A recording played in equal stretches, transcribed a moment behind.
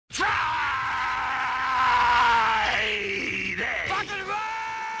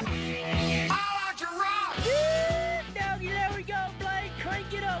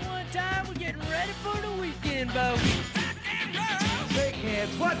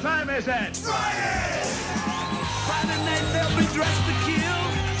time is it? Friday! Friday night they'll be dressed to kill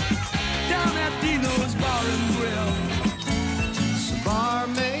down at Dino's Bar and Grill. So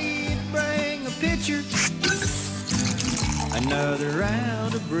barmaid, bring a pitcher, another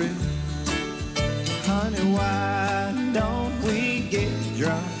round of brew. Honey, why don't we get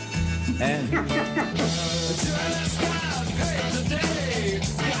drunk and Just got paid today,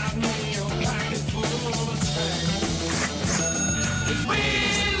 got me a pocket full of change. If we